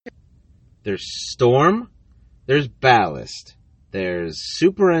there's Storm, there's Ballast, there's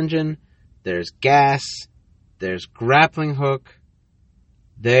Super Engine, there's Gas, there's Grappling Hook,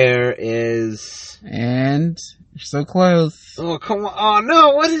 there is... And you're so close. Oh, come on. Oh,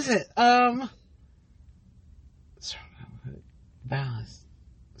 no, what is it? Ballast,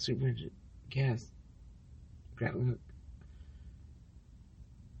 Super Engine, Gas, Grappling Hook.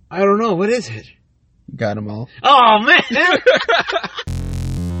 I don't know, what is it? Got them all. Oh, man!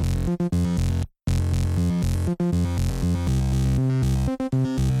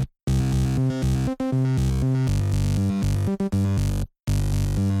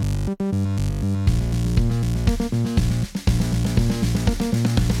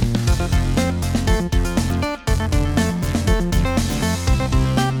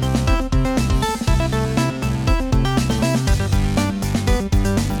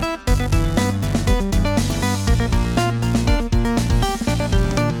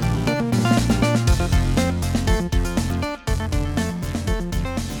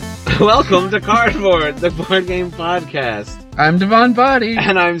 Welcome to Cardboard, the board game podcast. I'm Devon Body.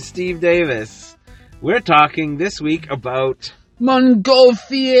 And I'm Steve Davis. We're talking this week about...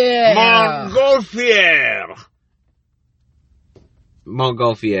 Montgolfier!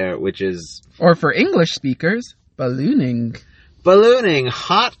 Montgolfier, which is... Or for English speakers, ballooning. Ballooning.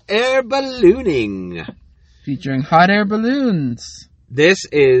 Hot air ballooning. Featuring hot air balloons. This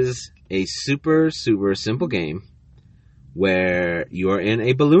is a super simple game where you're in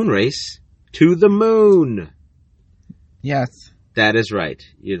a balloon race to the moon. Yes. That is right.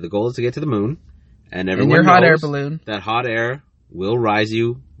 The goal is to get to the moon, and everyone in your knows hot air balloon. That hot air will rise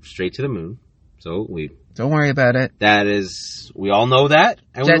you straight to the moon. So don't worry about it. That is, we all know that.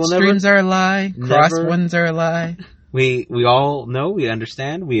 And jet streams are a lie. Crosswinds are a lie. We all know, we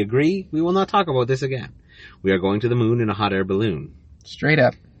understand, we agree. We will not talk about this again. We are going to the moon in a hot air balloon. Straight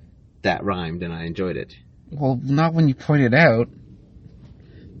up. That rhymed, and I enjoyed it. Well, not when you point it out.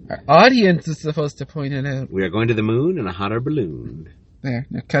 Our audience is supposed to point it out. We are going to the moon in a hot air balloon. There,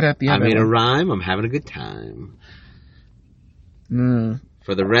 now cut out the other I made one. a rhyme. I'm having a good time. Mm.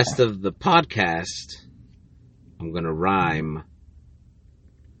 For the rest of the podcast, I'm going to rhyme.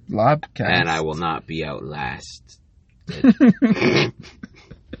 Lobcast. And I will not be outlasted.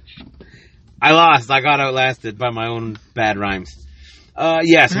 I lost. I got outlasted by my own bad rhymes.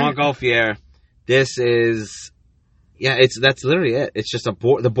 Yes, Montgolfier. This is, that's literally it. It's just a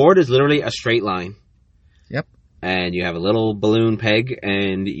board. The board is literally a straight line. Yep. And you have a little balloon peg,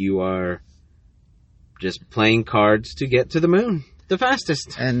 and you are just playing cards to get to the moon the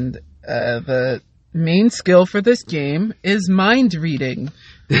fastest. And the main skill for this game is mind reading.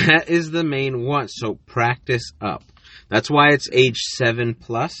 That is the main one. So practice up. That's why it's age 7+,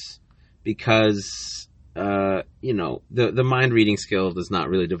 because the mind reading skill does not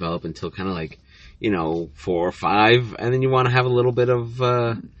really develop until kind of like 4 or 5, and then you want to have a little bit of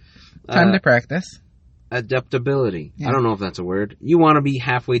time to practice. Adaptability. Yeah. I don't know if that's a word. You want to be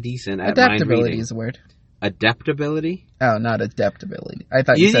halfway decent at mind reading. Adaptability is a word. Adaptability? Oh, not adaptability. I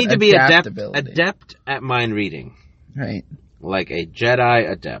thought you said need to be adaptability. adept at mind reading. Right. Like a Jedi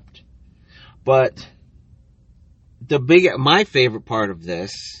adept. But my favorite part of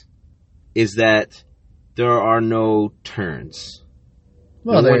this is that there are no turns.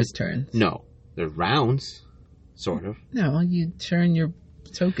 Well, there's turns. No. They're rounds, sort of. No, you turn your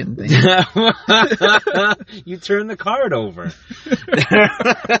token thing. You turn the card over.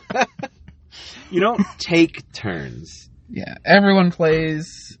 You don't take turns. Yeah, everyone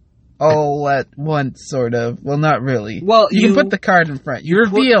plays all at once, sort of. Well, not really. Well, you can put the card in front. You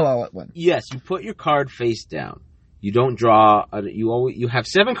reveal all at once. Yes, you put your card face down. You don't draw. You have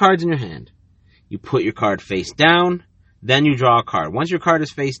 7 cards in your hand. You put your card face down, then you draw a card. Once your card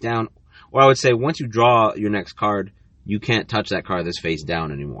is face down, or I would say once you draw your next card, you can't touch that card that's face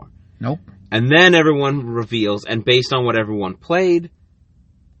down anymore. Nope. And then everyone reveals, and based on what everyone played,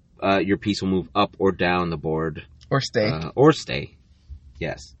 your piece will move up or down the board. Or stay.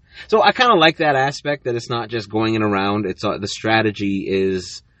 Yes. So I kind of like that aspect, that it's not just going in around. It's the strategy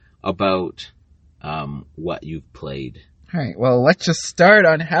is about what you've played. All right, well, let's just start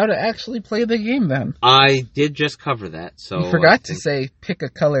on how to actually play the game, then. I did just cover that, so... You forgot to say pick a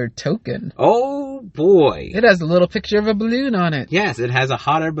colored token. Oh, boy. It has a little picture of a balloon on it. Yes, it has a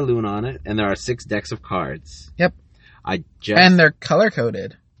hot air balloon on it, and there are 6 decks of cards. Yep. And they're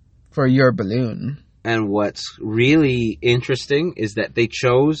color-coded for your balloon. And what's really interesting is that they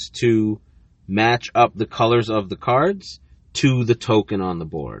chose to match up the colors of the cards to the token on the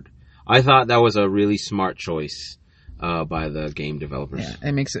board. I thought that was a really smart choice. by the game developers. Yeah,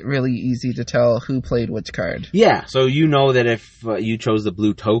 it makes it really easy to tell who played which card. Yeah, so you know that if you chose the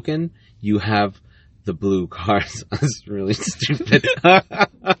blue token, you have the blue cards. That's really stupid.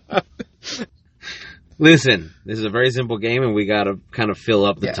 Listen, this is a very simple game, and we gotta kind of fill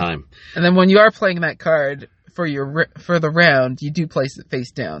up the time. And then when you are playing that card for the round, you do place it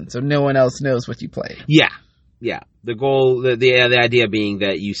face down, so no one else knows what you played. Yeah. The goal, the idea being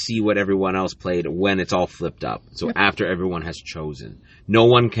that you see what everyone else played when it's all flipped up. So after everyone has chosen, no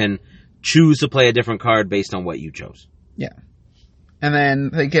one can choose to play a different card based on what you chose. Yeah. And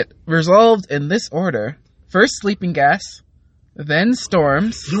then they get resolved in this order: first Sleeping Gas, then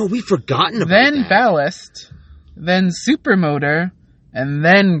Storms. No, we've forgotten about then that. Ballast, then Supermotor, and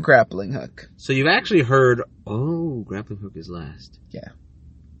then Grappling Hook. So you've actually heard, Grappling Hook is last. Yeah.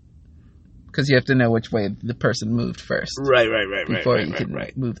 Because you have to know which way the person moved first. Right. Before you can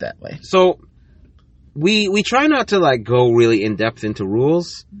move that way. So we try not to go really in depth into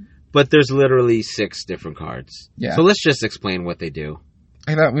rules, but there's literally 6 different cards. Yeah. So let's just explain what they do.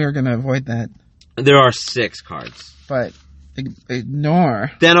 I thought we were going to avoid that. There are 6 cards. But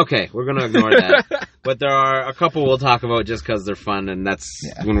ignore. Then okay, we're going to ignore that. But there are a couple we'll talk about just because they're fun, and that's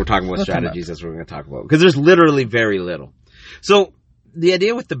when we're talking about strategies, that's what we're going to talk about. Because there's literally very little. So the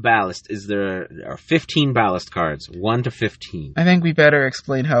idea with the ballast is there are 15 ballast cards, 1 to 15. I think we better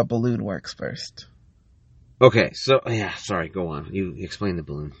explain how a balloon works first. Okay, so, sorry, go on. You explain the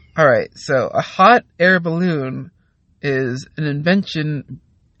balloon. Alright, so a hot air balloon is an invention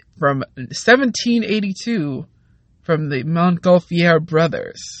from 1782 from the Montgolfier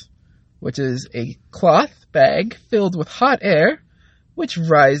brothers, which is a cloth bag filled with hot air, which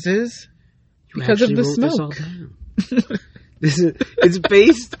rises because of the smoke. It's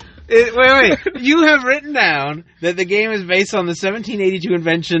based... Wait. You have written down that the game is based on the 1782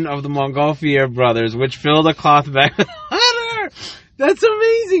 invention of the Montgolfier brothers, which filled a cloth bag with hot air. That's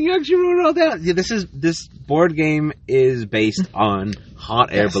amazing. You actually wrote it all down. Yeah, this board game is based on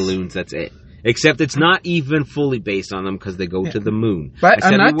hot air balloons. That's it. Except it's not even fully based on them because they go to the moon. But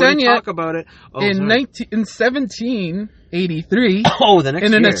I'm not done yet. Talk about it. In 1783, the next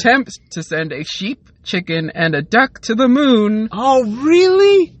in an year. attempt to send a sheep, chicken, and a duck to the moon. Oh,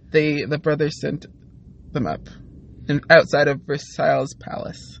 really? The brothers sent them up outside of Versailles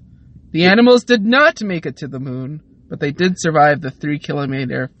Palace. The animals did not make it to the moon, but they did survive the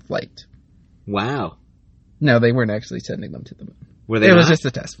 3-kilometer flight. Wow. No, they weren't actually sending them to the moon. Were they? It was just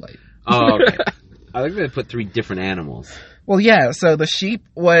a test flight. Oh, okay. I think they put 3 different animals. Well, yeah, so the sheep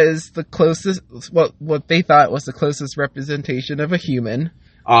was the closest, what they thought was the closest representation of a human.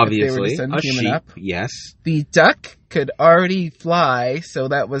 Obviously, a sheep, up. Yes. The duck could already fly, so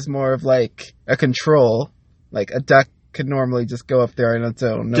that was more of like a control. Like a duck could normally just go up there on its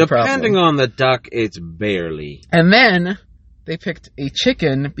own, no problem. Depending on the duck, it's barely. And then they picked a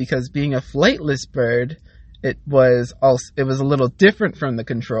chicken because being a flightless bird, it was a little different from the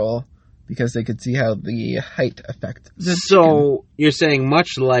control because they could see how the height affected the chicken. You're saying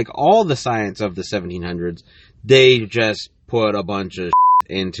much like all the science of the 1700s, they just put a bunch of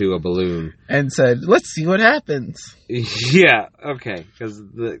into a balloon and said, let's see what happens. Yeah, okay.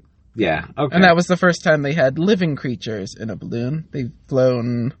 Okay. And that was the first time they had living creatures in a balloon. They've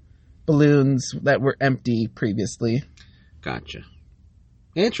flown balloons that were empty previously. Gotcha.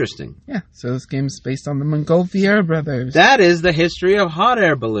 Interesting. Yeah, so this game's based on the Montgolfier brothers. That is the history of hot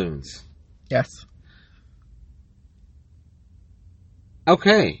air balloons. Yes.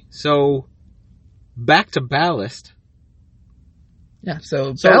 Okay, so back to ballast. Yeah,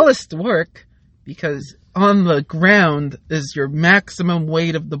 so ballast work because on the ground is your maximum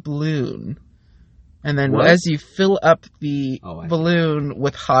weight of the balloon. And then as you fill up the balloon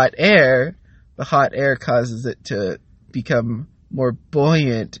with hot air, the hot air causes it to become more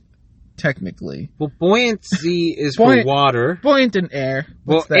buoyant, technically. Well, buoyancy is for water. Buoyant in air.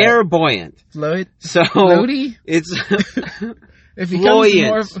 What's that? Air buoyant. Float? So floaty? It's it becomes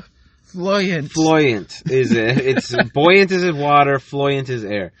more fluent. Fluent is it. It's buoyant is water, fluent is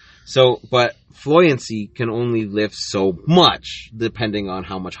air. So, but fluency can only lift so much depending on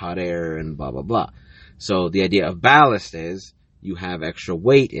how much hot air and blah, blah, blah. So the idea of ballast is you have extra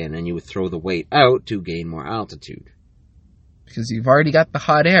weight in and you would throw the weight out to gain more altitude. Because you've already got the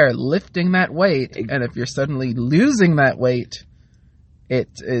hot air lifting that weight, and if you're suddenly losing that weight, it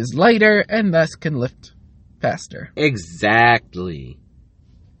is lighter and thus can lift faster. Exactly.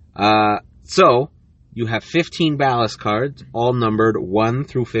 So, you have 15 ballast cards, all numbered 1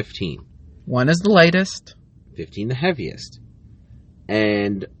 through 15. 1 is the lightest. 15 the heaviest.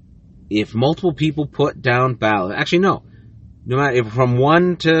 And if multiple people put down ballast... Actually, no. No matter if from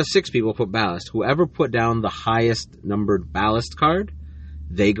 1 to 6 people put ballast, whoever put down the highest numbered ballast card,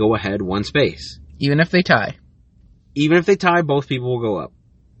 they go ahead 1 space. Even if they tie. Even if they tie, both people will go up.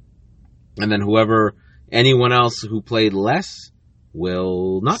 And then anyone else who played less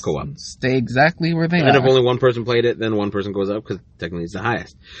will not go up. Stay exactly where they are. And if only one person played it, then one person goes up because technically it's the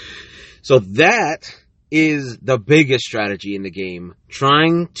highest. So that is the biggest strategy in the game,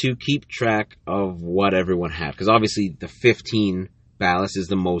 trying to keep track of what everyone had. Because obviously the 15 ballast is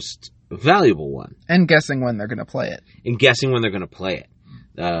the most valuable one. And guessing when they're going to play it.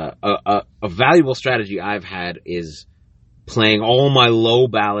 A valuable strategy I've had is playing all my low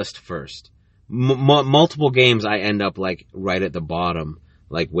ballast first. Multiple games I end up like right at the bottom,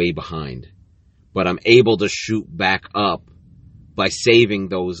 like way behind. But I'm able to shoot back up by saving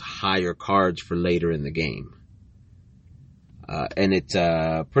those higher cards for later in the game. And it's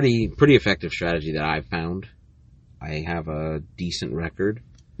a pretty effective strategy that I've found. I have a decent record.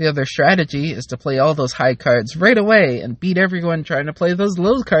 The other strategy is to play all those high cards right away and beat everyone trying to play those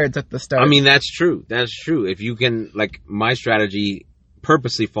low cards at the start. I mean, that's true. If you can, like, my strategy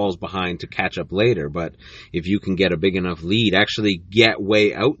purposely falls behind to catch up later, but if you can get a big enough lead, actually get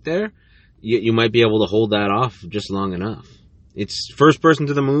way out there, you might be able to hold that off just long enough. It's first person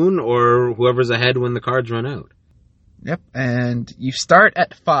to the moon or whoever's ahead when the cards run out. Yep, and you start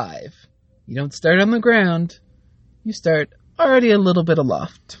at 5. You don't start on the ground. You start already a little bit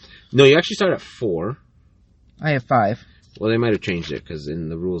aloft. No, you actually start at 4. I have 5. Well, they might have changed it because in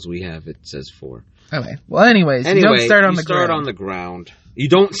the rules we have it says 4. Okay. Well, anyways, you don't start on the ground. You start on the ground. You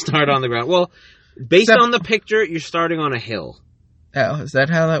don't start on the ground. Well, based on the picture, you're starting on a hill. Oh, is that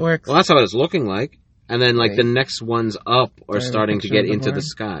how that works? Well, that's what it's looking like. And then, like, the next ones up are starting to get into the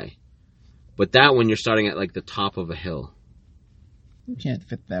sky. But that one, you're starting at, like, the top of a hill. You can't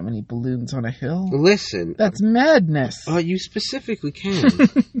fit that many balloons on a hill. Listen. That's madness. Oh, you specifically can.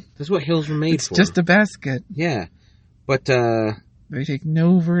 That's what hills were made for. It's just a basket. Yeah. But, they take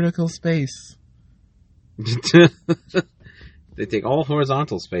no vertical space. They take all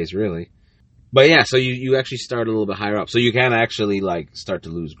horizontal space, really. But yeah, so you actually start a little bit higher up. So you can actually, like, start to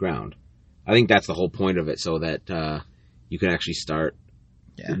lose ground. I think that's the whole point of it, so that you can actually start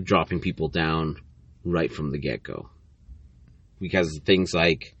dropping people down right from the get-go. Because things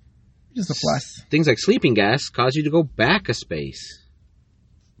like... Just a plus. Things like sleeping gas cause you to go back a space.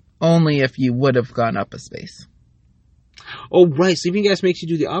 Only if you would have gone up a space. Oh, right. Sleeping gas makes you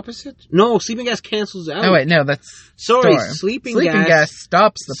do the opposite? No, sleeping gas cancels out. Oh, wait, no, that's Sorry, storm. Sleeping gas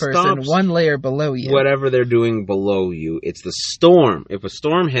stops the person one layer below you. Whatever they're doing below you. It's the storm. If a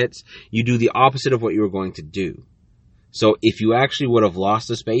storm hits, you do the opposite of what you were going to do. So if you actually would have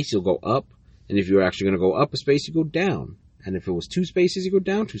lost a space, you'll go up. And if you're actually going to go up a space, you go down. And if it was 2 spaces, you go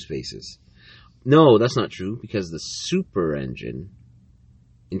down 2 spaces. No, that's not true, because the super engine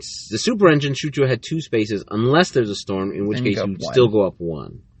shoots you ahead 2 spaces unless there's a storm, in which case you still go up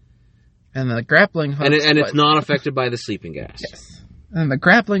 1. And the grappling hooks... And it's not affected by the sleeping gas. Yes. And the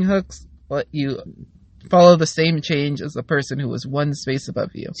grappling hooks let you follow the same change as the person who was 1 space above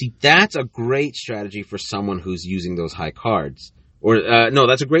you. See, that's a great strategy for someone who's using those high cards. Or, no,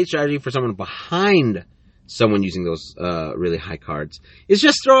 that's a great strategy for someone behind someone using those really high cards. Is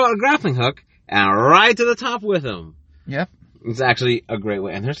just throw out a grappling hook and right to the top with them. Yep. It's actually a great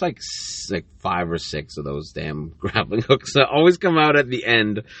way. And there's like 5 or 6 of those damn grappling hooks that always come out at the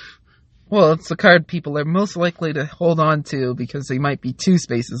end. Well, it's the card people are most likely to hold on to because they might be 2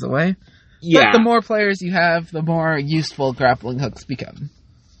 spaces away. Yeah. But the more players you have, the more useful grappling hooks become.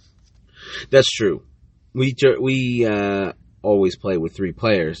 That's true. We always play with 3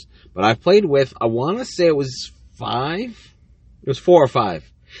 players. But I've played with, I want to say it was 5? It was 4 or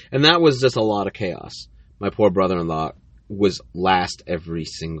 5. And that was just a lot of chaos. My poor brother-in-law was last every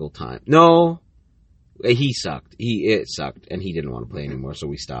single time. No, he sucked. It sucked, and he didn't want to play anymore, so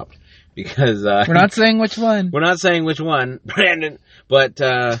we stopped. Because we're not saying which one. We're not saying which one, Brandon. But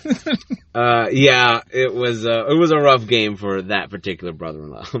yeah, it was a rough game for that particular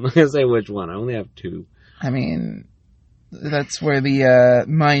brother-in-law. I'm not gonna say which one. I only have 2. I mean, that's where the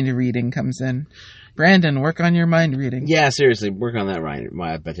mind reading comes in. Brandon, work on your mind reading. Yeah, seriously, work on that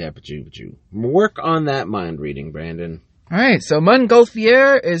Work on that mind reading, Brandon. All right, so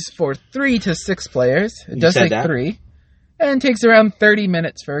Montgolfier is for 3 to 6 players. It does take 3, and takes around 30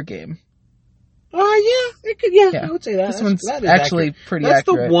 minutes for a game. Yeah, I would say that. This one's actually accurate. Pretty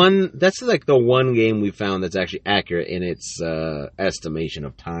accurate. That's like the one game we found that's actually accurate in its estimation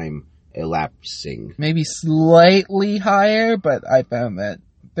of time elapsing. Maybe slightly higher, but I found that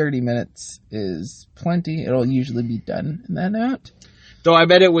 30 minutes is plenty. It'll usually be done in that amount. Though I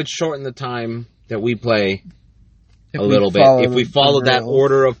bet it would shorten the time that we play a little bit. If we followed that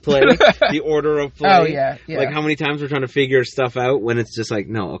order of play, the order of play. Oh, yeah. Like how many times we're trying to figure stuff out when it's just like,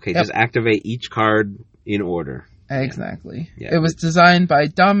 no, okay, just activate each card in order. Exactly. Yeah. It was designed by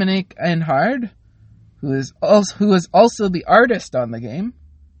Dominic Enhard, who is also the artist on the game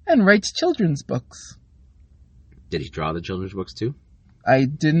and writes children's books. Did he draw the children's books too? I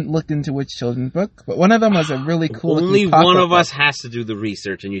didn't look into which children's book, but one of them was a really cool Only one of us has to do the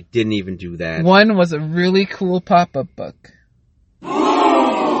research, and you didn't even do that. One was a really cool pop-up book.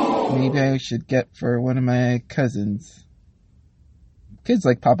 Maybe I should get for one of my cousins. Kids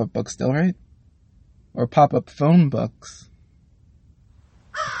like pop-up books still, right? Or pop-up phone books.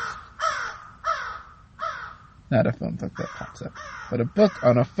 Not a phone book that pops up, but a book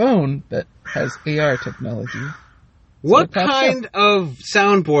on a phone that has AR technology. What kind of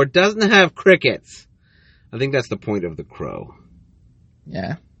soundboard doesn't have crickets? I think that's the point of the crow.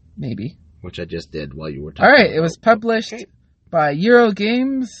 Yeah, maybe. Which I just did while you were talking. Alright, it was published by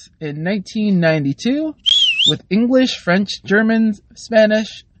Eurogames in 1992 with English, French, German,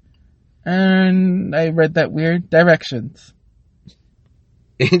 Spanish, and I read that weird, directions.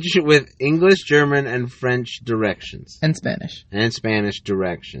 With English, German, and French directions. And Spanish. And Spanish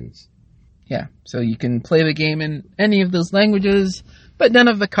directions. Yeah, so you can play the game in any of those languages, but none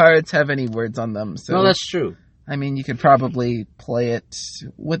of the cards have any words on them. So, no, that's true. I mean, you could probably play it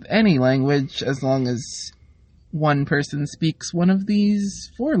with any language as long as one person speaks one of these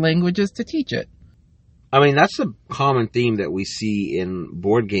 4 languages to teach it. I mean, that's a common theme that we see in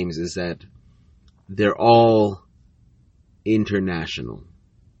board games is that they're all international.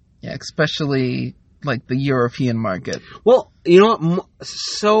 Yeah, especially like the European market. Well, you know what?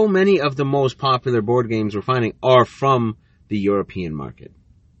 So many of the most popular board games we're finding are from the European market.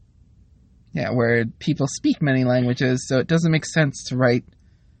 Yeah, where people speak many languages, so it doesn't make sense to write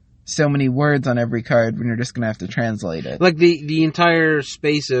so many words on every card when you're just going to have to translate it. Like the entire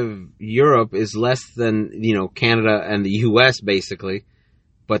space of Europe is less than, Canada and the US basically,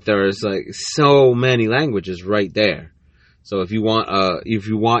 but there's like so many languages right there. So if you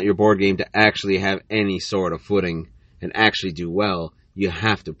want your board game to actually have any sort of footing and actually do well, you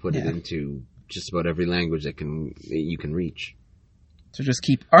have to put it into just about every language that you can reach. So just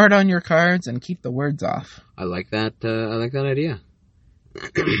keep art on your cards and keep the words off. I like that. I like that idea.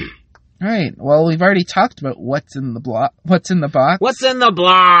 All right. Well, we've already talked about what's in the box. What's in the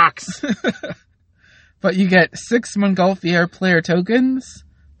blocks? But you get 6 Montgolfier player tokens,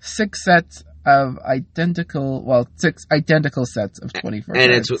 6 identical sets of 24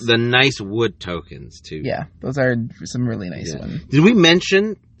 and cards. It's the nice wood tokens, too. Yeah, those are some really nice ones. Did we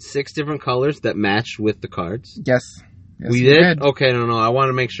mention 6 different colors that match with the cards? Yes. We did? Okay, no, I want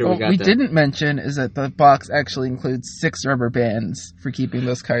to make sure we got that. What we didn't mention is that the box actually includes 6 rubber bands for keeping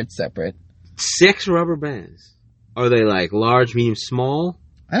those cards separate. 6 rubber bands? Are they like large, medium, small?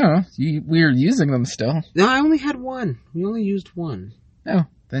 I don't know. We were using them still. No, I only had one. We only used one. Oh,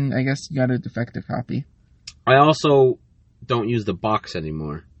 then I guess you got a defective copy. I also don't use the box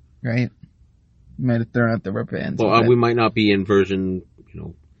anymore. Right. You might have thrown out the rubber bands. Well, we might not be in version,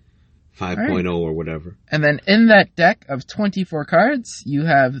 5.0 or whatever. And then in that deck of 24 cards, you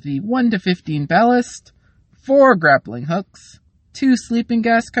have the 1 to 15 ballast, 4 grappling hooks, 2 sleeping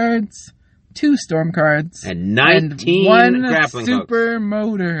gas cards, 2 storm cards, and 19 and 1 grappling super hooks.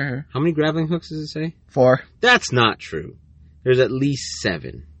 Motor. How many grappling hooks does it say? 4. That's not true. There's at least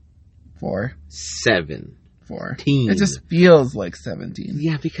 7. 4. 7. 14. It just feels like 17.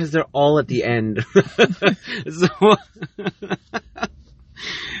 Yeah, because they're all at the end. So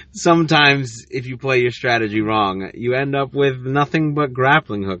sometimes if you play your strategy wrong, you end up with nothing but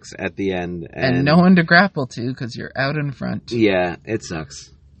grappling hooks at the end. And no one to grapple to because you're out in front. Yeah, it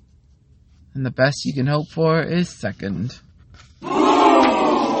sucks. And the best you can hope for is second.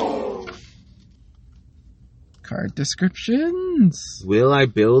 Card descriptions. Will I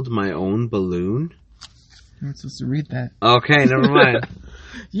build my own balloon? You're not supposed to read that. Okay, never mind.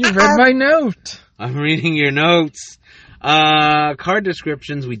 You read my note. I'm reading your notes. Card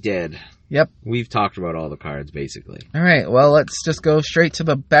descriptions we did. Yep. We've talked about all the cards, basically. All right, well, let's just go straight to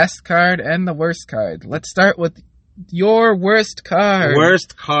the best card and the worst card. Let's start with your worst card.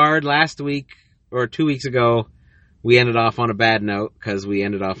 Worst card last week, or 2 weeks ago, we ended off on a bad note because we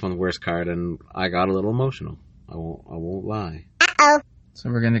ended off on the worst card, and I got a little emotional. I won't lie. Uh-oh. So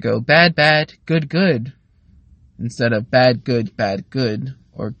we're going to go bad, bad, good, good, instead of bad, good,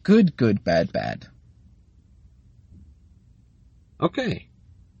 or good, good, bad, bad. Okay.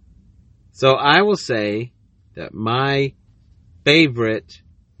 So I will say that my favorite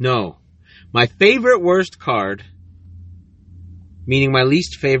worst card, meaning my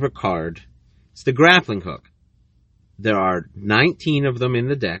least favorite card, is the grappling hook. There are 19 of them in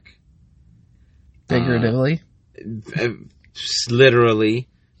the deck. Figuratively. Literally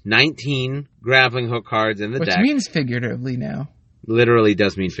 19 grappling hook cards in the deck. Which means figuratively now. Literally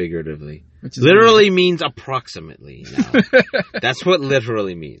does mean figuratively. Which is literally means approximately now. That's what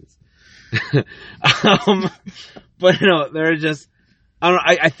literally means. But no, they're just, I don't know,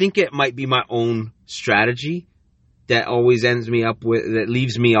 I think it might be my own strategy that always that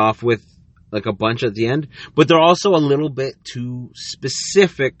leaves me off with like a bunch at the end. But they're also a little bit too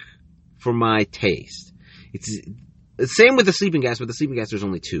specific for my taste. It's the same with the sleeping gas, but the sleeping gas there's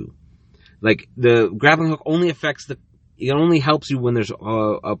only 2. Like the grappling hook only affects it only helps you when there's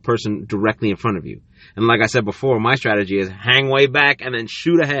a person directly in front of you. And like I said before, my strategy is hang way back and then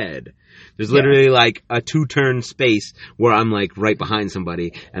shoot ahead. There's literally like a 2-turn space where I'm like right behind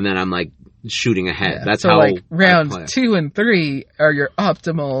somebody and then I'm like shooting ahead. Yeah. That's so how like rounds 2 and 3 are your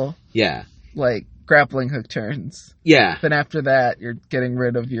optimal like grappling hook turns. Yeah. Then after that you're getting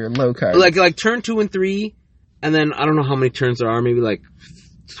rid of your low cards. Like turn 2 and 3 and then I don't know how many turns there are, maybe like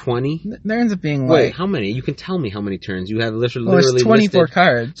 20? There ends up being Wait, how many? You can tell me how many turns. You have literally there's 24 listed.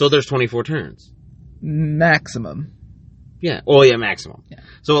 cards. So there's 24 turns. Maximum. Yeah. Oh, yeah, maximum. Yeah.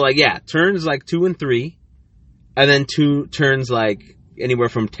 So, like, turns like 2 and 3, and then 2 turns like anywhere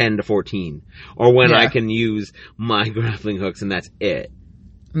from 10 to 14. Or when I can use my grappling hooks, and that's it.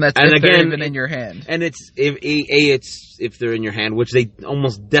 And that's if they're even in your hand. And it's, if they're in your hand, which they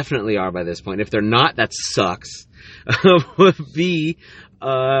almost definitely are by this point. If they're not, that sucks. B,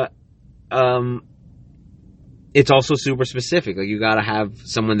 it's also super specific. Like, you gotta have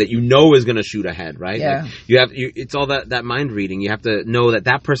someone that you know is gonna shoot ahead, right? Yeah. Like, it's all that mind reading. You have to know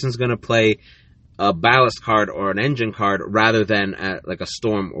that person's gonna play a ballast card or an engine card rather than like a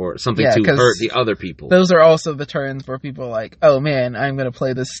storm or something to hurt the other people. Those are also the turns where people are like, oh man, I'm going to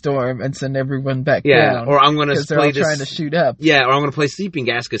play this storm and send everyone back down. Or I'm going to play this, trying to shoot up. Yeah, or I'm going to play sleeping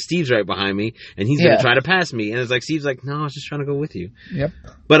gas because Steve's right behind me and he's going to try to pass me. And it's like, Steve's like, no, I was just trying to go with you. Yep.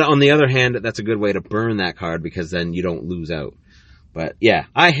 But on the other hand, that's a good way to burn that card because then you don't lose out. But yeah,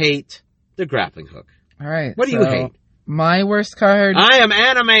 I hate the grappling hook. All right. What do you hate? My worst card. I am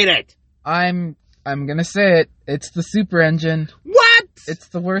animated. I'm gonna say it. It's the Super Engine. What? It's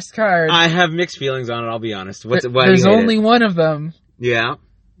the worst card. I have mixed feelings on it, I'll be honest. Why There's only one of them. Yeah.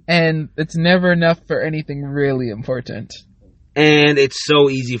 And it's never enough for anything really important. And it's so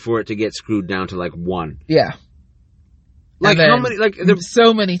easy for it to get screwed down to like 1. Yeah. Like how many? Like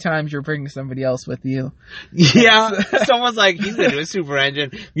so many times you're bringing somebody else with you. Yeah. Someone's like, he's gonna do a Super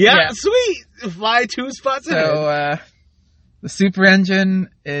Engine. Yeah. Sweet. Fly 2 spots ahead. So, the Super Engine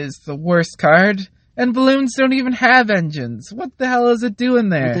is the worst card, and balloons don't even have engines. What the hell is it doing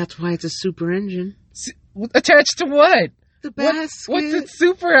there? But that's why it's a Super Engine. Attached to what? The basket. What's it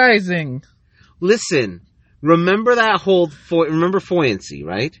superizing? Listen, remember that whole remember buoyancy,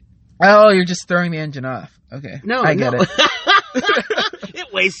 right? Oh, you're just throwing the engine off. Okay. No, I get it.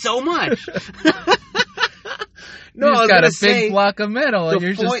 It weighs so much. No, you just got a big block of metal, and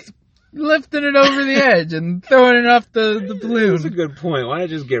you're just lifting it over the edge and throwing it off the balloon. That's a good point. Why not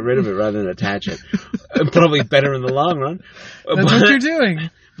just get rid of it rather than attach it? Probably better in the long run. That's what you're doing.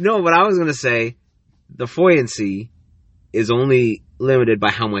 No, but I was going to say the buoyancy is only limited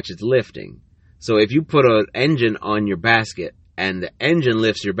by how much it's lifting. So if you put an engine on your basket and the engine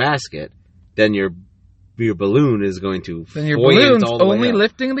lifts your basket, then your balloon is going to then your balloon's only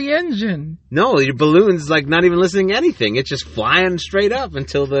lifting the engine. No, your balloon's like not even lifting anything. It's just flying straight up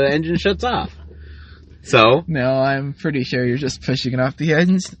until the engine shuts off. So? No, I'm pretty sure you're just pushing it off the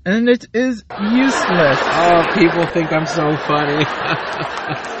edge, and it is useless. Oh, people think I'm so funny.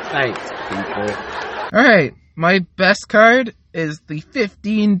 Thanks, people. Alright, my best card is the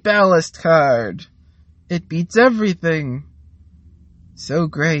 15 ballast card. It beats everything. So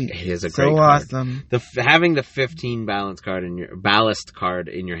great. It is a great card. So awesome. Having the 15 ballast card in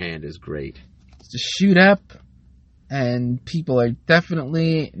your hand is great. Just shoot up, and people are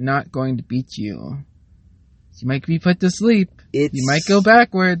definitely not going to beat you. You might be put to sleep. You might go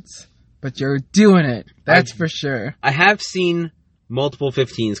backwards, but you're doing it. That's for sure. I have seen multiple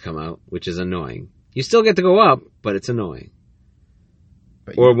 15s come out, which is annoying. You still get to go up, but it's annoying.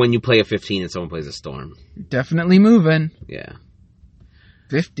 Or when you play a 15 and someone plays a storm. You're definitely moving. Yeah.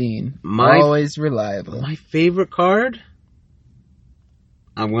 15. Always reliable. My favorite card?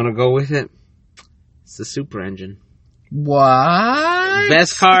 I'm going to go with it. It's the Super Engine. What?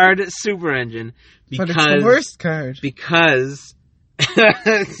 Best card, Super Engine. But it's the worst card. Because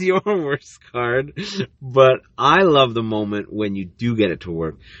it's your worst card. But I love the moment when you do get it to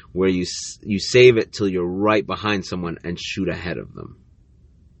work, where you save it till you're right behind someone and shoot ahead of them.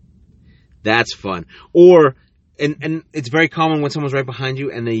 That's fun. Or and it's very common when someone's right behind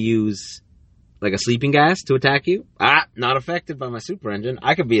you and they use like a sleeping gas to attack you. Not affected by my super engine.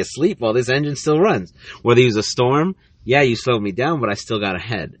 I could be asleep while this engine still runs. Whether you use a storm, yeah, you slowed me down, but I still got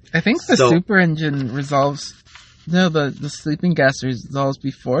ahead. I think the super engine resolves. No, the sleeping gas resolves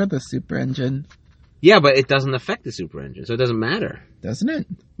before the super engine. Yeah, but it doesn't affect the super engine, so it doesn't matter. Doesn't it?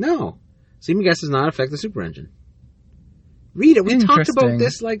 No. Sleeping gas does not affect the super engine. Read it. We talked about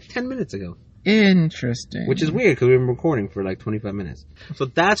this like 10 minutes ago. Interesting. Which is weird because we've been recording for like 25 minutes. So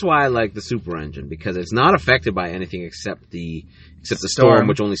that's why I like the super engine, because it's not affected by anything except the storm,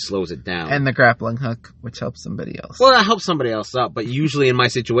 which only slows it down. And the grappling hook, which helps somebody else. Well, that helps somebody else out, but usually in my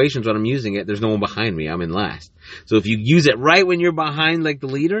situations when I'm using it, there's no one behind me. I'm in last. So if you use it right when you're behind like the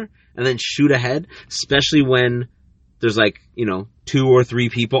leader and then shoot ahead, especially when there's like, 2 or 3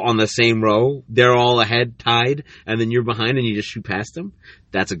 people on the same row, they're all ahead, tied, and then you're behind and you just shoot past them,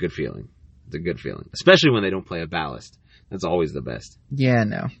 that's a good feeling. It's a good feeling. Especially when they don't play a ballast. That's always the best. Yeah,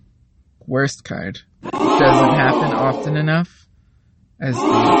 no. Worst card. It doesn't happen often enough. As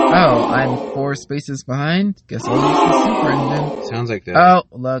I'm 4 spaces behind. Guess I'll use the super engine. Sounds like that. Oh,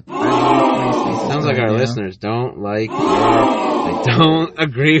 look. I'm 3 spaces Sounds like our listeners don't like they don't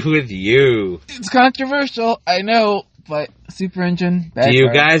agree with you. It's controversial, I know, but super engine, bad Do you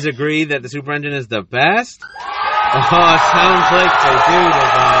card. guys agree that the super engine is the best? Oh, sounds like they do,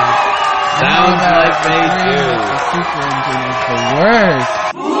 Devon. Sounds like they do. The super engine is the worst.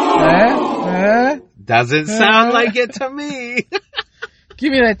 Doesn't sound like it to me.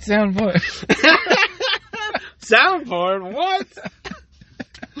 Give me that soundboard. Soundboard? What?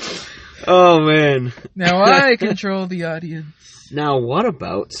 Oh, man. Now I control the audience. Now, what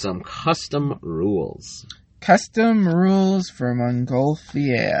about some custom rules? Custom rules for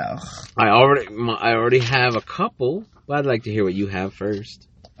Montgolfier. I already have a couple, but I'd like to hear what you have first.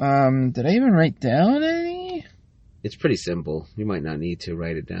 Did I even write down any? It's pretty simple. You might not need to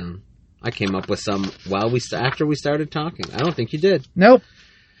write it down. I came up with some after we started talking. I don't think you did. Nope.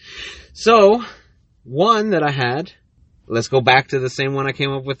 So, one that I had, let's go back to the same one I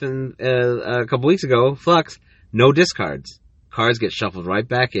came up with in a couple weeks ago. Flux, no discards. Cards get shuffled right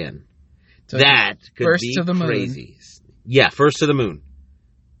back in. So that could be crazy. Yeah, first to the moon.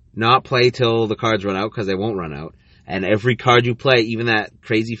 Not play till the cards run out, because they won't run out. And every card you play, even that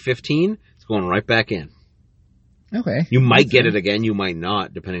crazy 15, it's going right back in. Okay. You might get it again, you might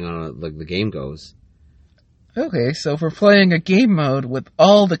not, depending on how the game goes. Okay, so if we're playing a game mode with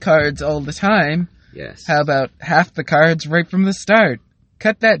all the cards all the time, yes. How about half the cards right from the start?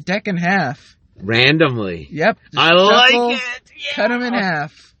 Cut that deck in half. Randomly. Yep. I like it! Yeah. Cut them in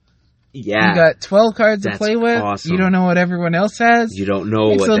half. Yeah. You got 12 cards to play with. Awesome. You don't know what everyone else has. You don't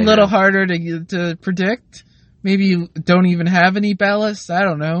know It's what a little harder to predict. Maybe you don't even have any ballasts. I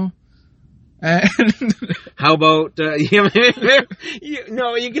don't know. How about you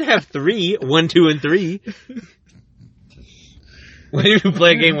can have 3, 1, 2, and 3. What if you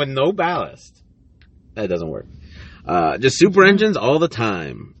play a game with no ballast? That doesn't work. Just super engines all the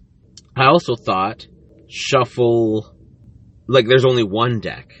time. I also thought shuffle, like there's only one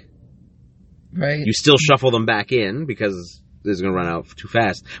deck. Right. You still shuffle them back in because it's going to run out too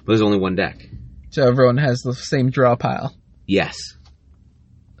fast, but there's only one deck. So everyone has the same draw pile. Yes.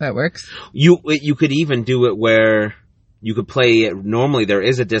 That works. You could even do it where you could play it. Normally there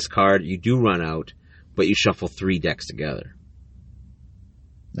is a discard, you do run out, but you shuffle 3 decks together.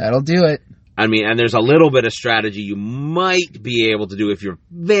 That'll do it. I mean, and there's a little bit of strategy you might be able to do if you're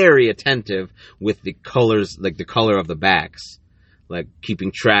very attentive with the colors, like the color of the backs, like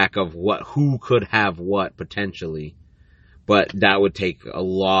keeping track of who could have what potentially. But that would take a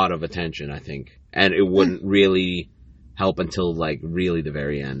lot of attention, I think, and it wouldn't really help until like really the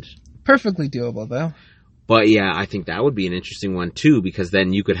very end. Perfectly doable, though. But yeah, I think that would be an interesting one too, because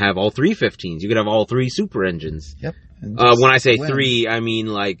then you could have all 3 15s. You could have all 3 super engines. Yep. When I say 3, I mean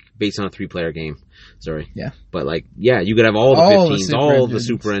like based on a 3-player game. Sorry. Yeah. But like, yeah, you could have all the 15s, all the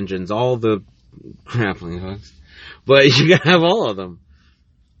super engines, all the grappling hooks. But you could have all of them.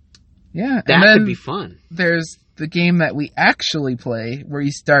 Yeah. That could be fun. There's the game that we actually play where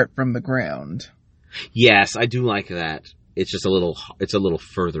you start from the ground. Yes, I do like that. It's just a little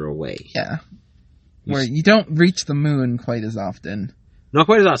further away. Yeah. Where you don't reach the moon quite as often. Not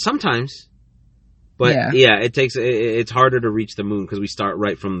quite as often. Sometimes. But yeah, it's harder to reach the moon because we start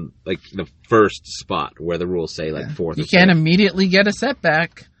right from like the first spot where the rules say like 4th. You can't immediately get a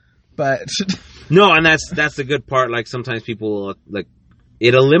setback, but no, and that's the good part. Like sometimes people like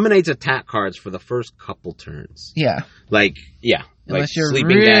it eliminates attack cards for the first couple turns. Yeah. Like unless like you're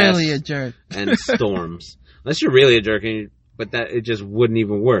sleeping really gas a jerk and storms. Unless you're really a jerk, but that it just wouldn't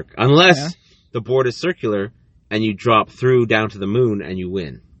even work unless the board is circular and you drop through down to the moon, and you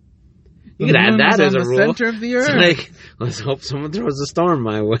win. You The could add moon that is as on a the rule. center of the It's earth. like, let's hope someone throws a storm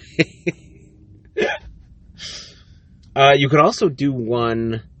my way. You could also do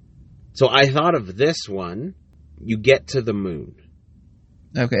one. So I thought of this one. You get to the moon.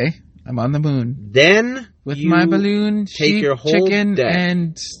 Okay, I'm on the moon. Then With you my balloon, take sheep, your whole chicken, deck.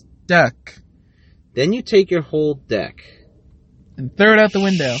 and duck. Then you take your whole deck. And throw it out the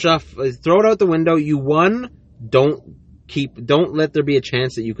window. Throw it out the window. You won. Don't let there be a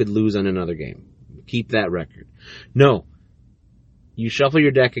chance that you could lose on another game. Keep that record. No. You shuffle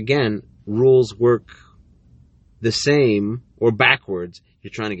your deck again. Rules work the same or backwards.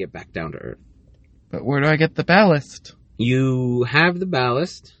 You're trying to get back down to earth. But where do I get the ballast? You have the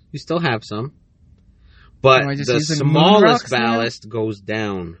ballast. You still have some. But Am I just the using moon smallest rocks now? ballast goes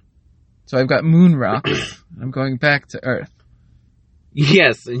down. So I've got moon rocks. I'm going back to Earth.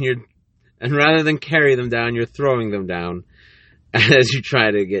 Yes, and rather than carry them down, you're throwing them down as you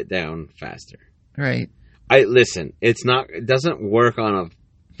try to get down faster. Right. Listen, it doesn't work on a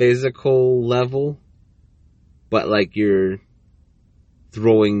physical level, but like you're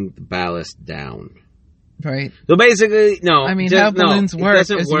throwing the ballast down. Right. So basically, no. I mean, how balloons work is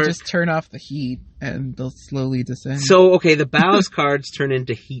you just turn off the heat and they'll slowly descend. So, okay, the ballast cards turn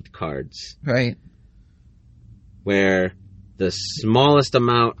into heat cards. Right. Where the smallest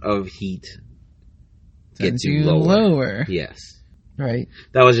amount of heat gets you lower. Yes. Right.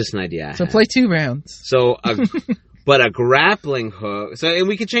 That was just an idea I So had. play 2 rounds. So, but a grappling hook... So, and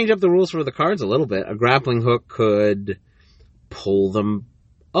we could change up the rules for the cards a little bit. A grappling hook could pull them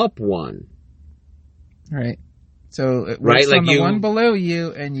up one. Right. So it works on the one below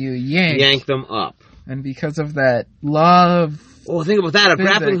you, and you yank them up. And because of that law of Well, think about that. A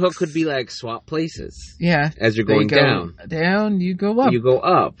physics, grappling hook could be like swap places. Yeah. As you're going down. Down, you go up. You go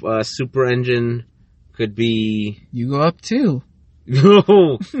up. A super engine could be... You go up too.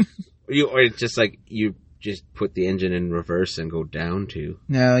 or it's just like you just put the engine in reverse and go down too.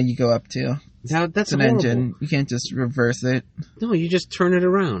 No, you go up too. That's an engine. You can't just reverse it. No, you just turn it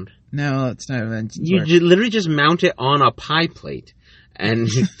around. No, it's not an engine. You literally just mount it on a pie plate and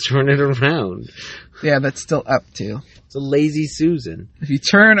you turn it around. Yeah, that's still up too. It's a lazy Susan. If you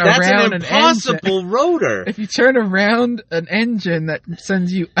turn around an impossible rotor. If you turn around an engine that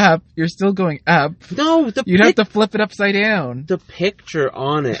sends you up, you're still going up. No, you'd have to flip it upside down. The picture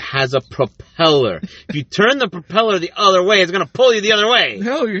on it has a propeller. If you turn the propeller the other way, it's going to pull you the other way.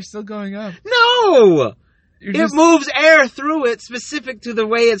 No, you're still going up. No! It moves air through it specific to the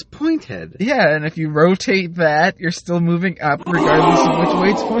way it's pointed. Yeah, and if you rotate that, you're still moving up regardless of which way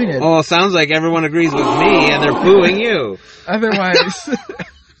it's pointed. Oh, it sounds like everyone agrees with me and they're booing you. Otherwise,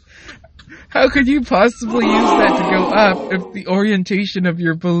 how could you possibly use that to go up if the orientation of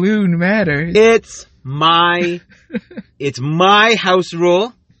your balloon matters? It's my house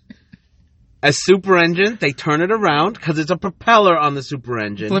rule. A super engine, they turn it around because it's a propeller on the super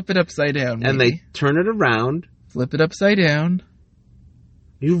engine. Flip it upside down. Maybe. And they turn it around. Flip it upside down.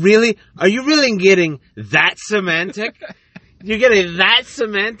 Are you really getting that semantic? You're getting that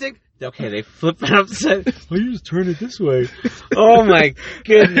semantic? Okay, they flip it upside. Oh, you just turn it this way. Oh my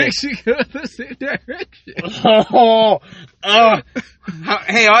goodness! You go the same direction.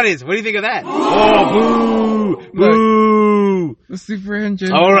 Hey, audience, what do you think of that? Oh, boo, boo! The super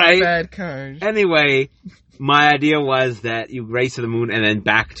engine. All right. Bad cars. Anyway, my idea was that you race to the moon and then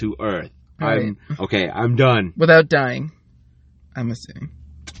back to Earth. Right. I'm done. Without dying, I'm assuming.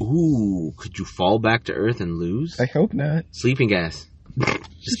 Ooh, could you fall back to Earth and lose? I hope not. Sleeping gas.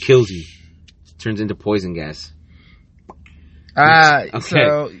 Just kills you. Turns into poison gas. Okay.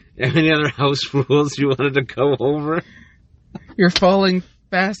 So... Any other house rules you wanted to go over? You're falling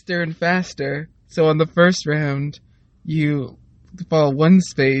faster and faster. So on the first round, you fall 1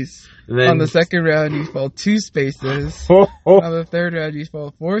 space. Then... On the second round, you fall 2 spaces. On the third round, you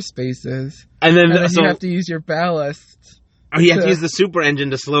fall 4 spaces. And then you have to use your ballast. Oh, you have to use the super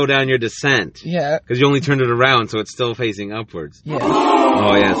engine to slow down your descent. Yeah. Because you only turned it around, so it's still facing upwards. Yeah.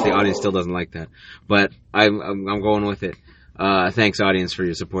 Oh, yes, the audience still doesn't like that. But I'm going with it. Thanks, audience, for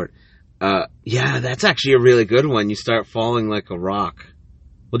your support. Yeah, that's actually a really good one. You start falling like a rock.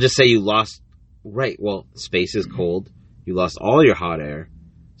 We'll just say you lost... Right, well, space is cold. You lost all your hot air.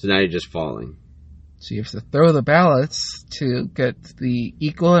 So now you're just falling. So you have to throw the ballast to get the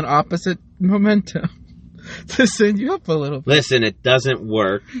equal and opposite momentum. To send you up a little bit. Listen, it doesn't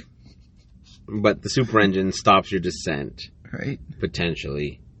work, but the super engine stops your descent. Right.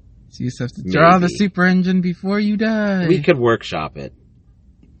 Potentially. So you just have to draw the super engine before you die. We could workshop it.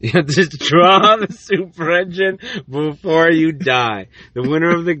 You have to draw the super engine before you die. The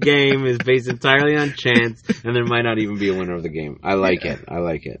winner of the game is based entirely on chance, and there might not even be a winner of the game. I like it. I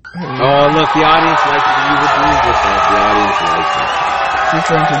like it. Oh, look, the audience likes it. You would lose yourself. The audience likes it.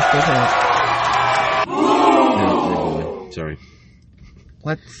 No, sorry.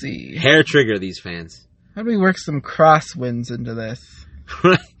 Let's see. Hair trigger these fans. How do we work some crosswinds into this?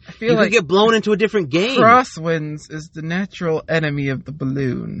 I feel like you get blown into a different game. Crosswinds is the natural enemy of the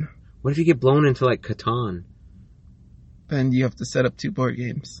balloon. What if you get blown into, like, Catan? Then you have to set up 2 board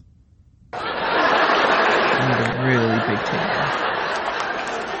games. You need a really big table.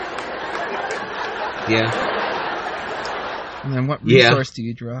 Yeah. And then what resource do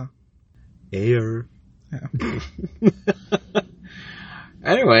you draw? Air. Oh.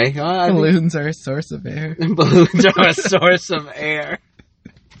 Anyway. Balloons are a source of air. Balloons are a source of air.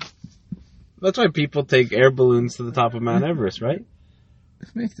 That's why people take air balloons to the top of Mount Everest, right?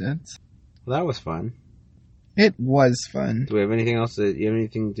 That makes sense. Well, that was fun. It was fun. Do we have anything else? You have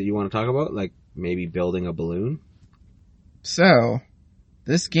anything that you want to talk about? Like maybe building a balloon? So,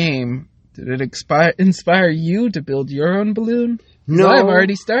 this game, did it inspire you to build your own balloon? No. I've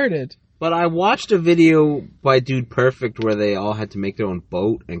already started. But I watched a video by Dude Perfect where they all had to make their own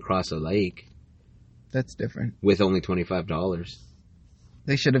boat and cross a lake. That's different. With only $25.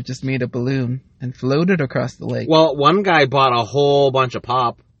 They should have just made a balloon and floated across the lake. Well, one guy bought a whole bunch of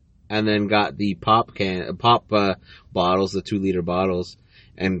pop and then got the pop bottles, the 2-liter bottles,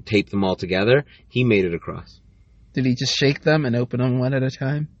 and taped them all together. He made it across. Did he just shake them and open them one at a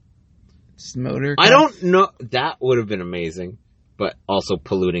time? Just motor across? I don't know. That would have been amazing, but also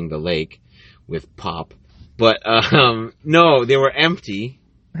polluting the lake with pop. But, no, they were empty.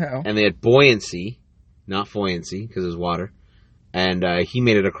 Oh. And they had buoyancy, not foyency, because it was water. And he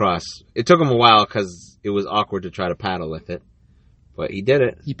made it across. It took him a while because it was awkward to try to paddle with it. But he did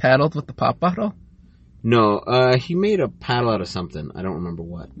it. He paddled with the pop bottle? No, he made a paddle out of something. I don't remember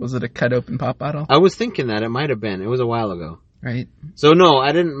what. Was it a cut open pop bottle? I was thinking that. It might have been. It was a while ago. Right. So no,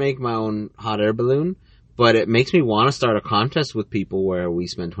 I didn't make my own hot air balloon. But it makes me want to start a contest with people where we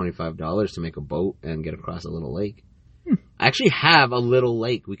spend $25 to make a boat and get across a little lake. I actually have a little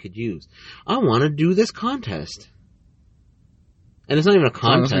lake we could use. I want to do this contest. And it's not even a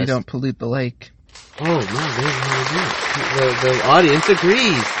contest. As long as we don't pollute the lake. Oh, no, there's how to do it. The audience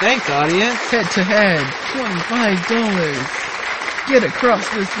agrees. Thanks, audience. Head to head, $25. Get across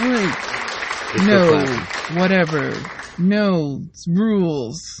this lake. No, whatever. No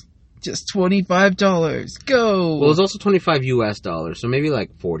rules. Just $25. Go. Well, it's also $25 US, so maybe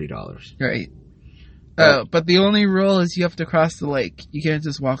like $40. Right. But the only rule is you have to cross the lake. You can't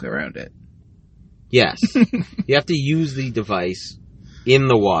just walk around it. Yes. You have to use the device in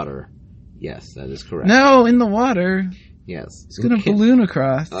the water. Yes, that is correct. No, in the water. Yes. It's going to balloon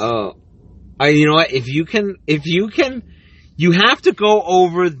across. Oh. You know what? If you can, you have to go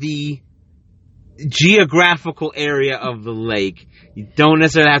over the geographical area of the lake. You don't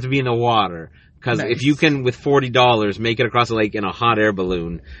necessarily have to be in the water. Because if you can, with $40, make it across the lake in a hot air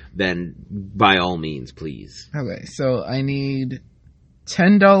balloon, then by all means, please. Okay, so I need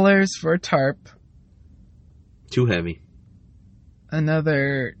 $10 for a tarp. Too heavy.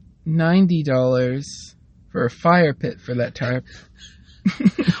 Another $90 for a fire pit for that tarp.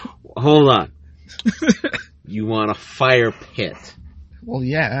 Hold on. You want a fire pit? Well,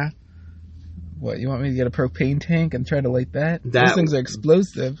 yeah. What, you want me to get a propane tank and try to light that? Those things are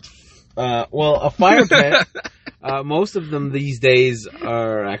explosive. Well, a fire pit, most of them these days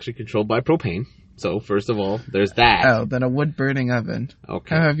are actually controlled by propane. So, first of all, there's that. Oh, then a wood-burning oven.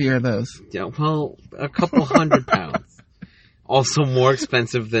 Okay. How heavy are those? Yeah, well, a couple $100. Also more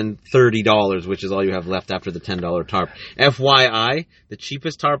expensive than $30, which is all you have left after the $10 tarp. FYI, the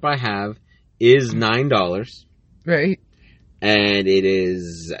cheapest tarp I have is $9. Right. And it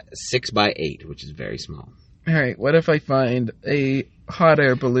is 6x8, which is very small. Alright, what if I find a hot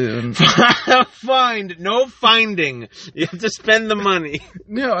air balloon? No finding. You have to spend the money.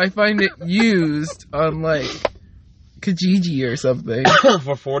 No, I find it used on, like, Kijiji or something.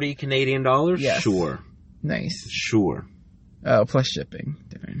 For 40 Canadian dollars? Yes. Sure. Nice. Sure. Oh, plus shipping.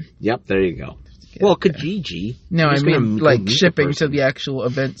 Darn. Yep, there you go. Well, Kijiji. No, I mean, like, shipping to the actual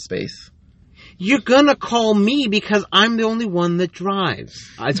event space. You're gonna call me because I'm the only one that drives.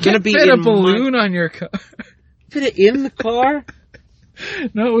 It's gonna be fit a balloon on your car. Fit it in the car?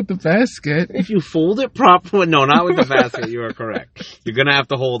 Not with the basket. If you fold it properly. No, not with the basket. You are correct. You're gonna have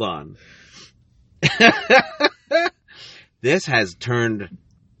to hold on. This has turned...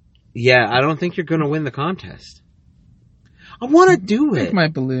 Yeah, I don't think you're gonna win the contest. I want to do I think it. my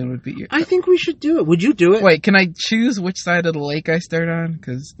balloon would be... I think we should do it. Would you do it? Wait, can I choose which side of the lake I start on?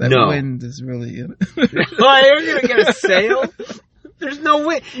 Because that wind is really... You're going to get a sail? There's no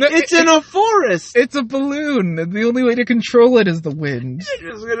wind. It's in a forest. It's a balloon. The only way to control it is the wind.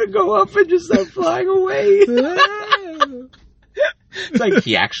 You're just going to go up and just start flying away. It's like,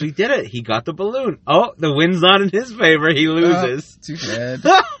 he actually did it. He got the balloon. Oh, the wind's not in his favor. He loses. Too bad.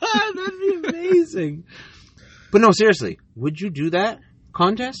 That'd be amazing. But no, seriously, would you do that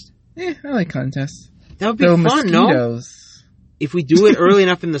contest? Yeah, I like contests. That would be fun, mosquitoes. No? If we do it early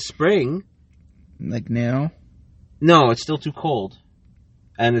enough in the spring. Like now? No, it's still too cold.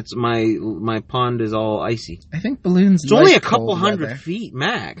 And it's my pond is all icy. I think balloons It's only a couple hundred feet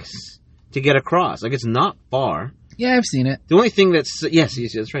max to get across. Like, it's not far. Yeah, I've seen it. The only thing that's... Yes,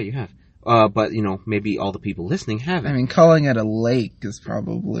 that's right, you have. But, maybe all the people listening haven't. I mean, calling it a lake is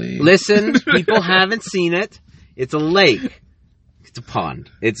probably... Listen, people haven't seen it. It's a lake. It's a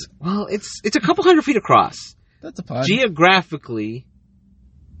pond. It's a couple hundred feet across. That's a pond. Geographically,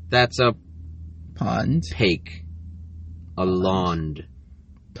 that's a... Pond. Pake. A lawn.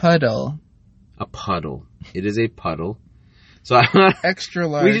 Puddle. A puddle. It is a puddle. So extra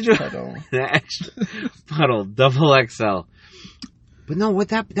large puddle. Extra puddle, double XL. But no,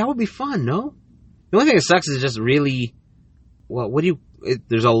 that would be fun, no? The only thing that sucks is just really,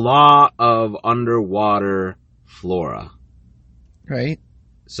 there's a lot of underwater flora. Right.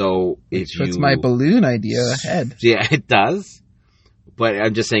 So if Which puts my balloon idea ahead. Yeah, it does. But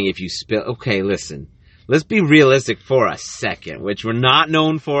I'm just saying, if you okay, listen. Let's be realistic for a second, which we're not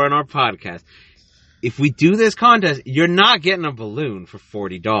known for in our podcast. If we do this contest, you're not getting a balloon for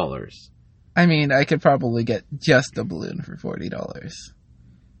 $40. I mean, I could probably get just a balloon for $40.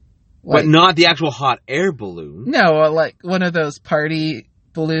 But not the actual hot air balloon. No, like one of those party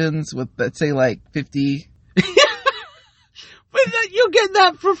balloons with, let's say, like 50... But you'll get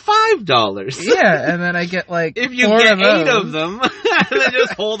that for $5. Yeah, and then I get like if you 4 get of those. 8 of them, then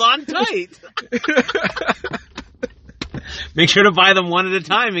just hold on tight. Make sure to buy them one at a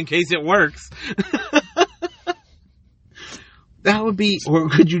time in case it works. That would be, or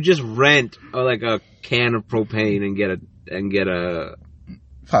could you just rent like a can of propane and get a?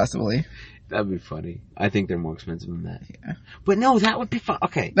 Possibly. That'd be funny. I think they're more expensive than that. Yeah. But no, that would be fun.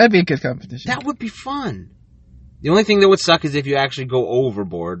 Okay. That'd be a good competition. That would be fun. The only thing that would suck is if you actually go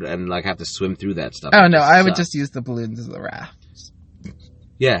overboard and like have to swim through that stuff. Oh no, I would just use the balloons as the rafts.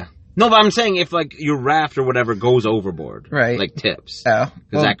 Yeah. No, but I'm saying if like your raft or whatever goes overboard. Right. Like tips. Oh.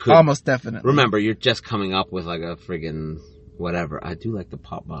 Well, that could, almost definitely. Remember, you're just coming up with like a friggin' whatever. I do like the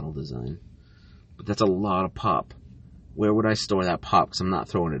pop bottle design. But that's a lot of pop. Where would I store that pop? Because I'm not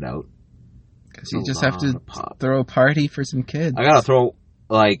throwing it out. Because you just have to throw a party for some kids. I gotta throw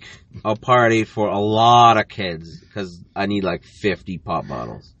like a party for a lot of kids because I need like 50 pop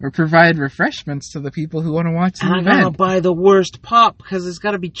bottles. Or provide refreshments to the people who want to watch the event. I gotta buy the worst pop because it's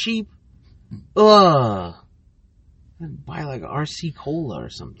gotta be cheap. Ugh. Buy like RC Cola or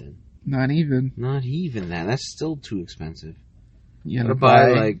something. Not even that. That's still too expensive. You gotta buy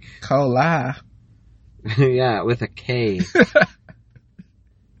like cola. Yeah, with a K.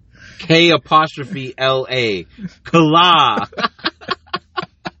 K''LA. Cola.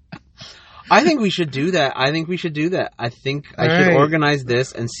 I think we should do that. I think I should organize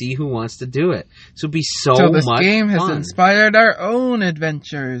this and see who wants to do it. So it'd be so much fun. This game has inspired our own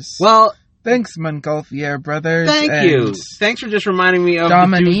adventures. Well, thanks, Montgolfier brothers. Thank you. Thanks for just reminding me of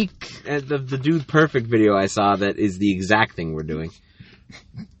Dominique. the Dude Perfect video I saw that is the exact thing we're doing.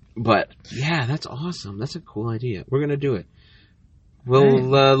 But, yeah, that's awesome. That's a cool idea. We're going to do it. We'll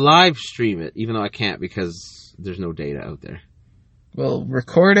live stream it, even though I can't because there's no data out there. We'll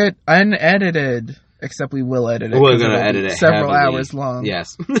record it unedited, except we will edit it. We're going to edit it several heavily. hours long.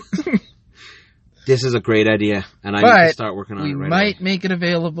 Yes. This is a great idea, and I need to start working on it right away. We might make it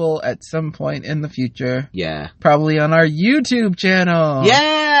available at some point in the future. Yeah. Probably on our YouTube channel.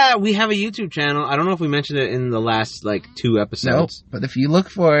 Yeah, we have a YouTube channel. I don't know if we mentioned it in the last, 2 episodes. Nope, but if you look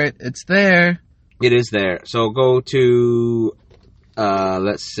for it, it's there. It is there. So go to,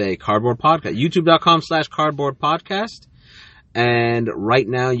 let's say, Cardboard Podcast. YouTube.com/Cardboard Podcast. And right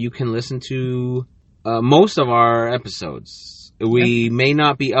now you can listen to most of our episodes. We may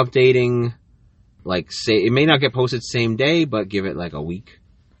not be updating... it may not get posted same day, but give it a week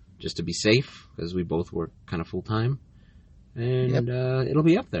just to be safe because we both work kind of full time, and it'll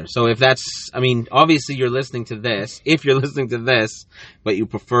be up there. So if obviously you're listening to this. If you're listening to this, but you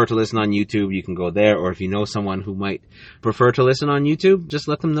prefer to listen on YouTube, you can go there. Or if you know someone who might prefer to listen on YouTube, just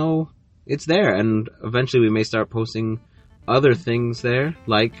let them know it's there. And eventually we may start posting other things there,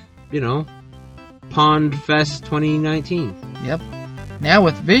 Pond Fest 2019. Yep. Now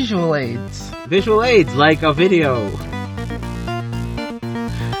with visual aids. Visual aids, like a video.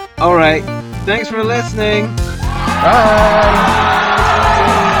 Alright, thanks for listening. Bye.